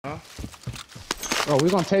Oh, we're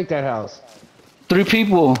gonna take that house. 3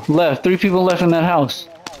 people left. 3 people left in that house.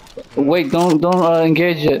 Wait, don't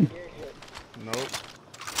engage it. Nope.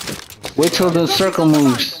 Wait till the circle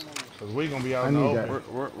moves. Cause we gonna be out I in the need open.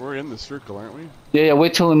 that. We're in the circle, aren't we? Yeah,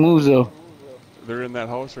 wait till it moves though. They're in that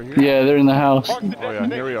house right here? Yeah, they're in the house. Oh yeah,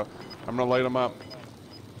 here we go. I'm gonna light them up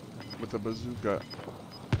with the bazooka.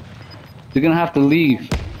 They're gonna have to leave.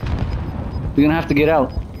 They're gonna have to get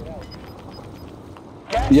out.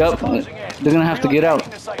 Yep, they're gonna have to get out.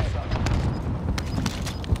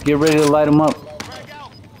 Get ready to light them up.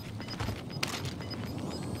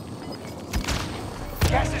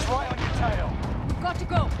 Gas is right on your tail. Got to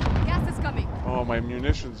go. Gas is coming. Oh, my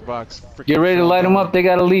munitions box. Get ready to light them up. They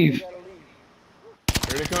gotta leave.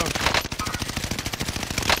 Here they come.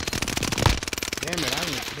 Damn it, I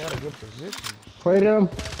got a good position. Play them.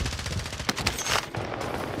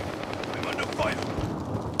 I'm under fire.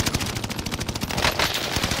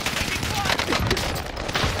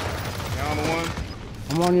 Down the one.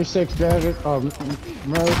 I'm on your 6, David. Murray.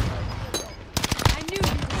 I knew you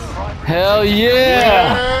were. Hell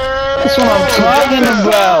yeah! That's what I'm talking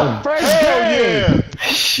about. Hell yeah!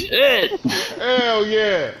 Shit. Hell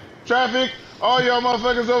yeah! Traffic, all y'all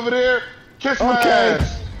motherfuckers over there, kiss my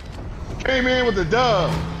ass. Came in with the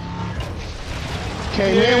dub.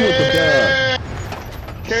 Came in with the dub.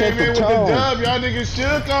 Came Set in the with the tone. dub. Y'all niggas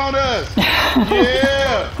shook on us.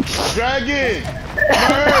 Yeah. Dragon.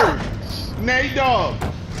 Merv. Nate Dogg.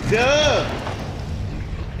 Dub.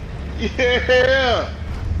 Yeah.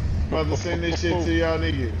 About to send this shit to y'all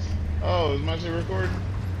niggas. Oh, is my shit recording?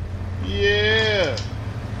 Yeah.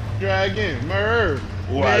 Dragon. Merv.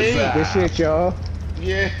 Nate. Good shit, y'all.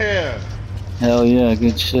 Yeah. Hell yeah,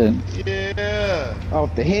 good shit. Yeah.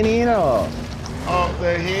 Off the Henny and all. Off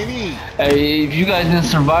the Henny. Hey, if you guys didn't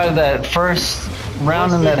survive that first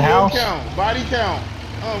round in that house, Count? Body count.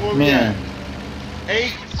 Oh, what we man. got?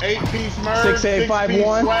 8-piece merge,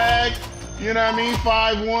 6851. 6-piece swag. You know what I mean?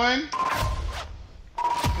 5-1.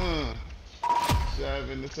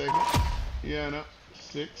 7 a second. Yeah, no.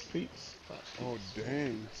 6-piece. Oh,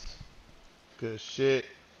 dang. Good shit.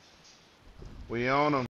 We on them.